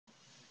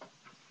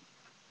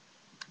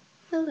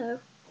Hello.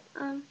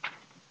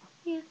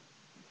 Yeah.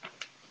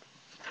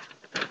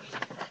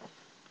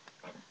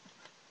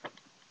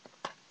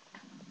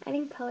 I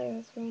didn't color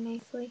this very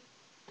nicely,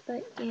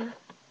 but yeah.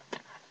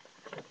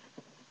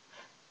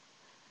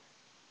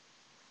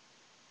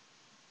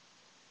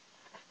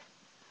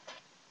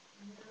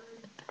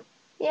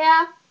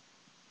 Yeah.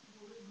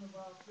 We're leaving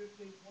about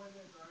 15, 20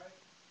 minutes,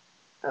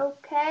 alright?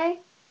 Okay.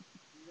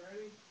 You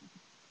ready?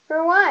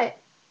 For what?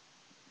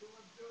 So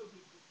let's go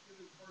get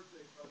his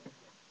birthday present.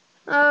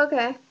 Oh,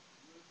 okay. You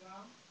wanna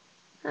come?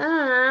 I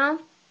don't know. Alright,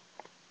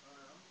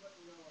 I'm just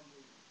letting you know I'm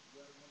leaving.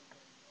 You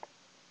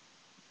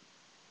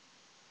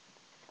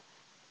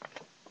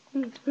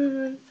guys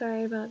wanna come?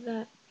 Sorry about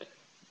that.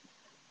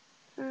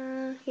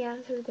 Yeah,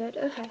 this is good.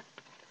 Okay.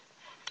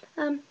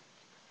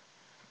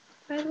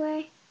 By the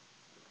way,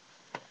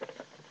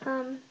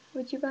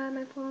 would you buy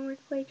my polymer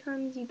clay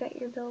charms? You bet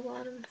your bill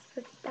bottoms.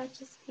 That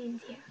just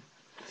means yeah.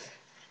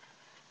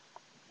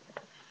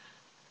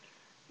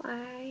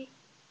 Why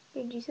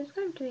did you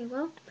subscribe to me?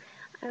 Well,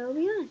 I will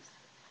be honest.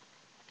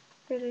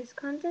 There's this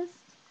contest,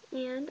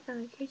 and I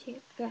like your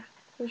channel. Yeah,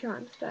 your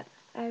charms, but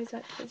I was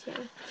about to say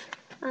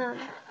channel.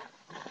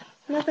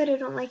 Not that I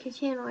don't like your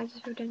channel, I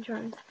just wrote down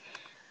charms.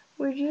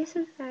 Would you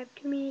subscribe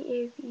to me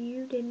if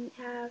you didn't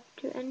have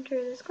to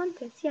enter this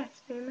contest?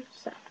 Yes, very much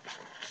so.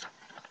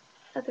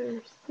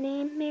 Others: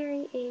 name,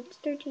 Mary, age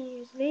 13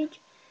 years of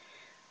age.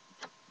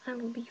 I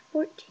will be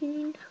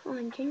 14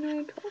 on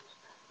January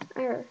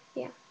 12th.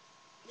 Yeah.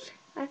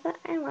 I forgot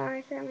my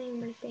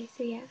birthday,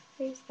 so yeah,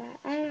 there's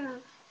that.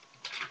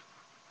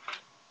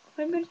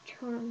 Quite a bit of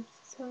charms,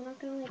 so I'm not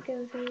gonna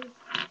go through,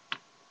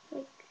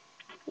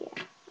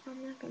 yeah,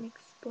 I'm not gonna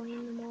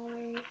explain them all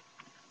very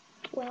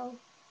well.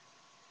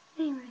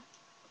 Anyway.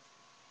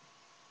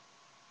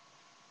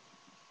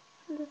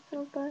 This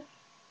little bush.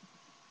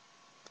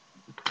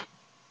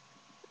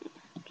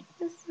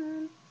 This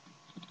one.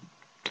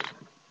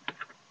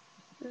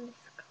 And this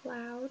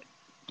cloud.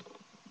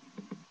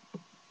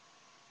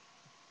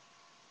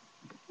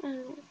 I don't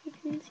know if you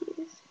can see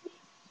this.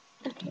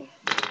 Okay.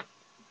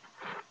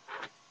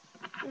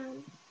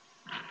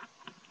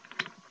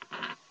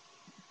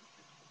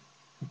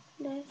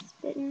 This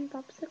bitten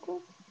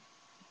popsicle.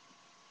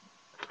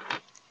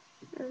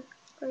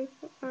 Grape,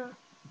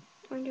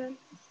 orange one.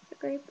 This is a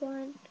grape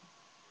one.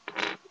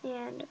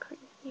 And a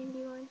cotton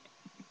candy one.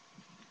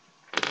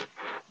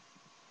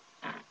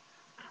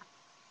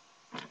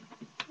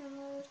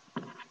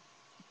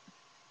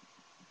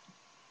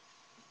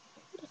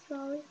 This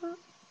lollipop.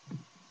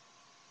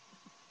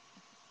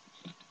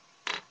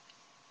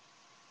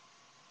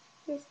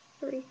 There's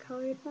 3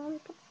 colored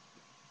lollipops.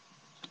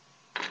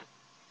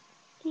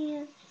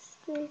 And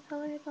 3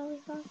 colored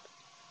lollipops.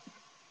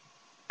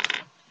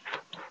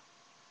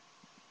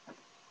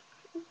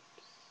 Oops.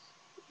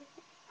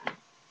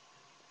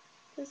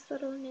 This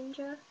little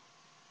ninja.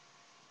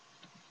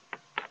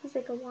 He's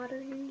like a water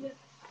ninja.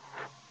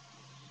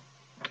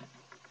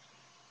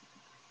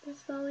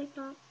 This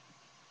lollipop.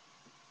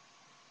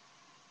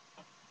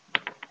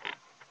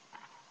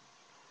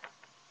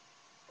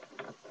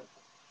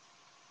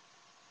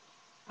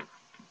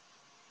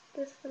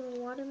 This little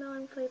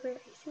watermelon flavored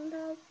icing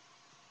bag.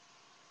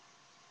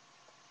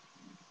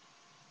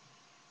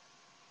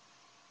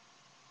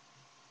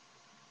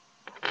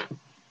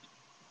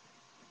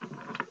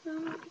 Oh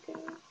my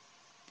goodness.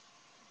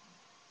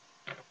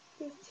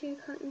 These 2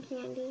 cotton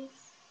candies.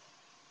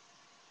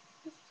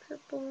 This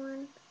purple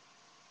one.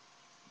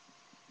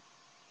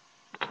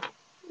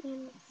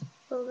 And this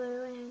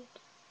blue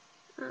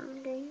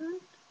and green one.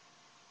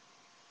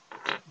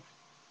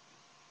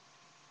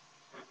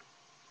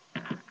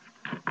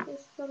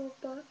 This little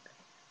book.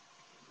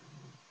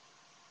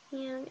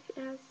 And it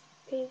has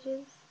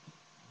pages.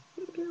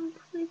 Little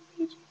play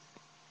pages.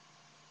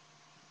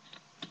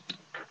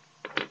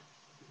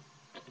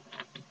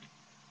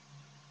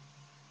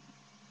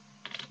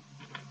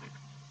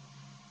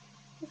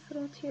 This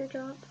little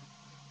teardrop.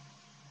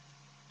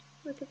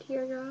 With a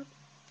teardrop.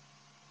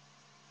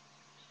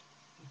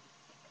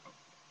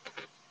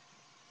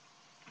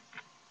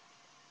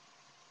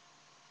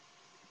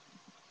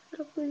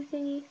 Little blue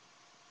thingy.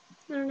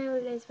 I don't know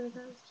what it is, but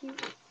that was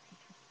cute.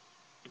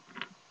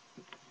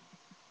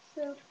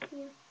 So,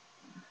 yeah.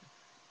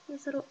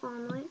 This little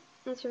omelet.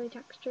 It's really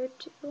textured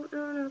too. I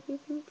don't know if you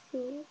can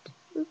see it.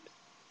 Oops.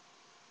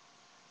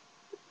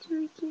 It's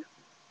really cute.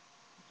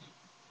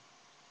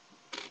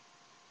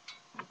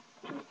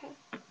 Okay.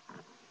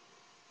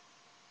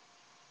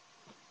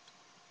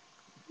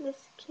 This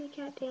kitty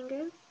cat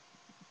dango.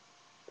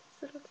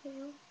 This little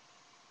tail.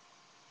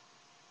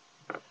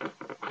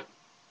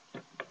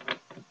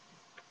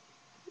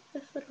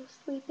 This little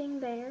sleeping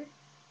bear.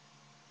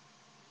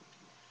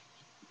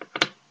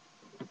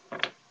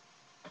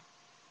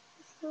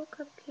 This little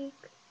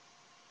cupcake.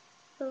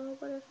 The little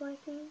butterfly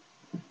thing.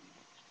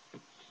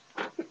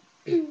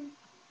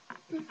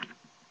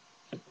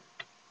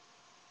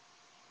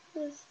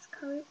 This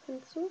colored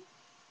pencil.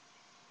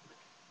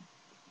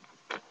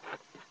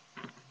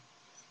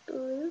 This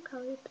blue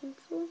colored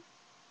pencil.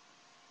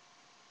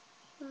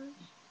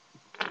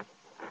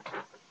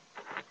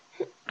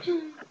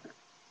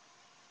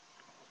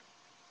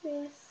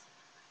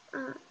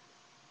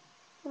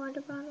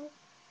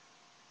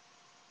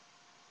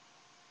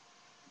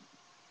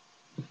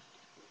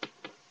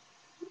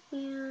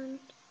 and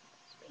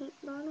this paint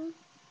bottle.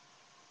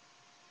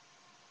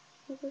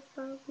 This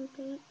bottle can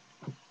paint.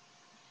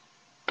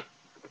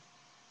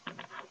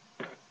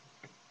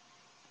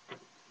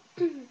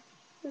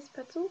 This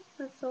pretzel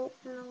with salt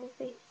and a little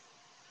face.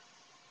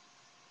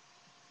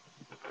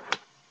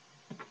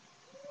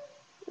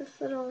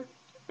 This little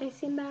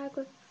icing bag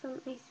with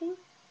some icing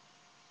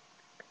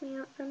coming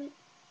out from it.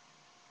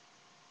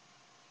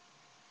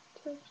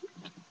 So cute.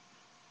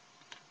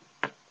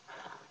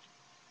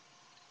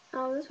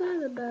 Oh, this one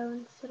has a bow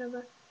instead of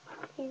a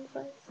cane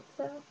slice,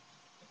 so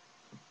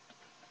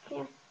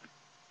yeah.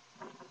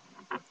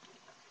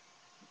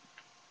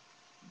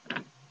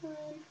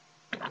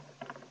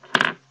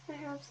 I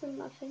have some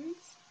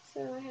muffins. So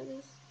I have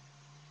this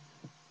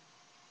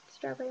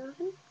strawberry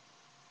muffin.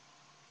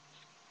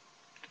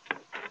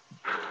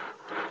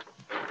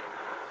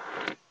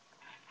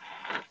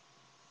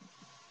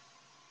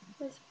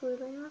 This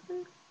blueberry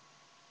muffin.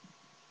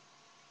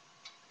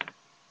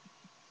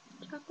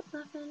 Chocolate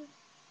muffin,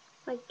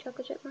 like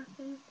chocolate chip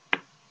muffin.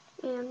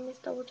 And this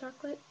double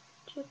chocolate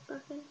chip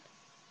muffin.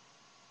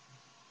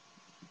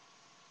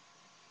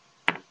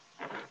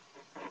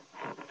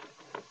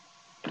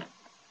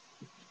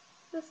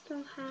 This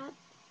little hat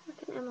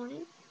with an M on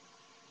it.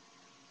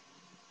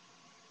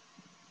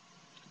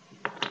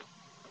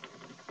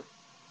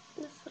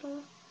 This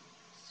little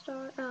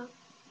star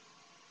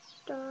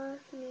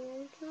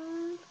mirror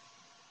jar.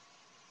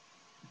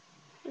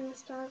 And the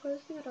star glows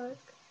in the dark.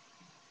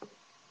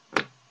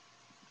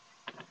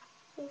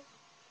 This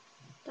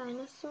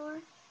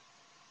dinosaur.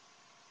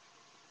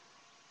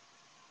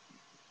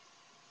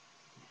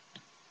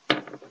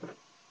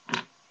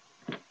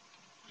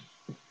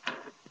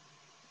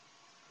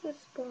 This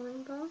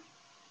bowling ball.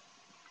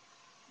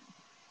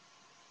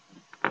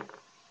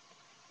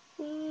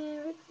 And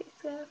where'd the face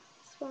go?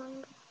 This bowling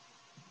ball.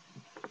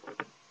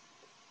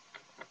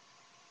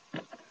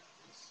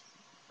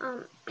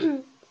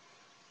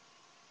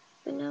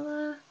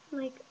 Vanilla,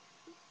 like,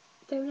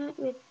 donut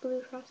with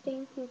blue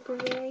frosting with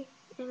blueberry,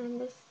 and then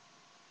this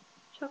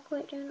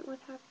chocolate donut with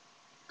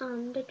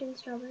dipped in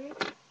strawberry.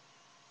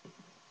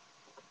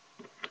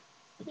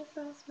 This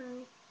little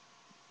smiley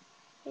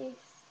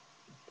face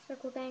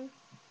circle thing.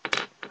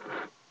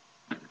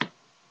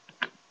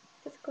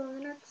 This glow in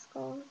the dark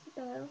skull with a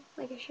bow,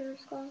 like a sugar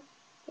skull.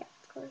 Yeah,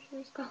 it's called a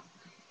sugar skull.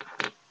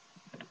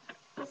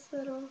 This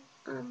little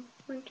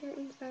winter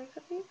inspired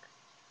cupcake.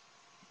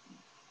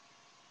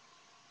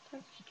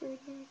 Textured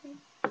and everything.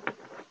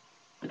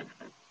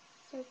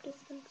 Soap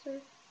dispenser.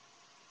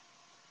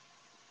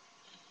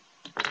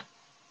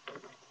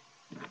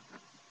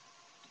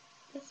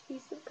 This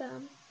piece of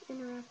gum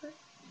in a wrapper.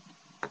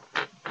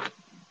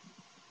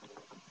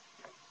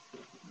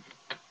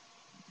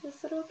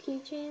 This little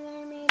keychain that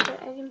I made,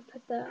 but I didn't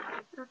put the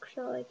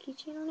actual like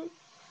keychain on it.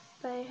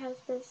 But it has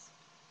this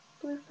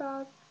blue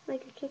frog,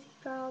 like a kissy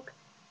frog,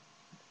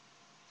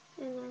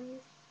 and then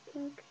this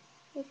pink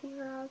kissy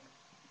frog.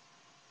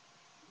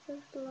 This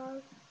is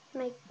love,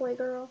 like boy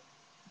girl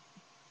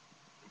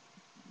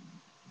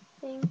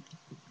thing.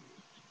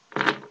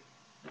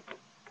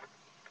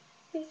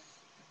 This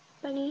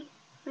bunny,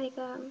 like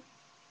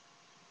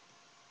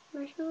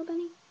marshmallow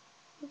bunny.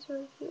 It's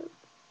really cute.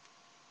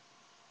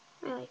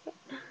 I like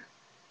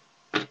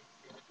it.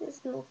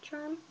 This milk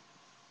charm,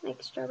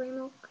 like strawberry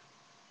milk.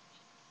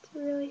 It's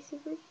really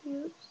super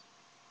cute.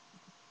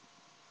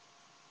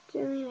 It's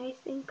really nice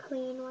and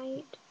clean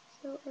white,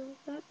 so I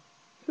like that.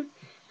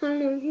 I don't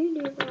know if you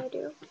do, but I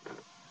do.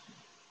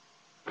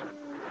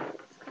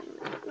 It's kind of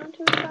like not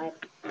to vibe.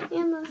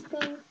 And last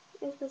thing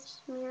is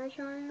this mirror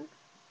charm.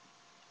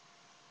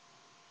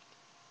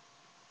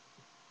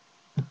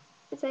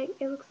 It's like,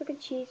 it looks like a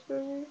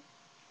cheeseburger.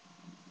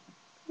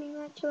 Pretty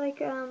much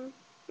like,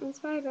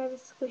 inspired by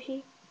this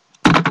squishy.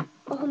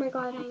 Oh my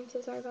god, I am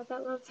so sorry about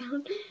that loud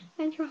sound.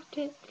 I dropped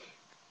it.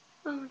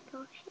 Oh my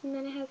gosh. And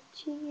then it has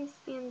cheese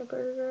and the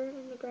burger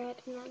and the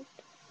bread, and then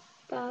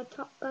the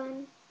top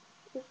bun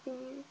is the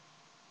main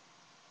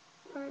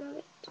part of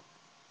it.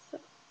 So,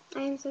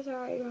 I am so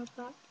sorry I dropped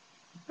that.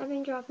 I've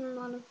been dropping a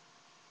lot of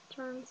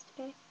charms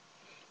today.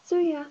 So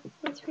yeah,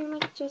 that's pretty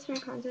much just my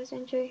contest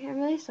entry. I'm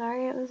really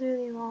sorry it was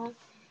really long.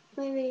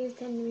 My videos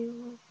tend to be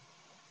long.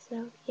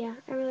 So yeah,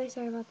 I'm really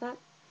sorry about that.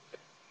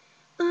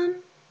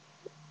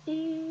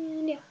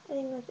 And yeah, I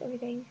think that's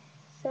everything.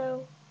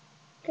 So,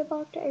 good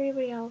luck to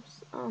everybody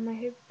else. I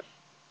hope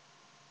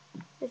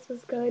this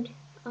was good.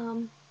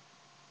 So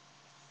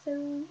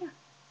yeah,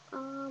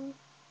 I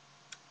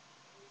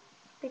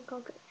think I'll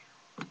go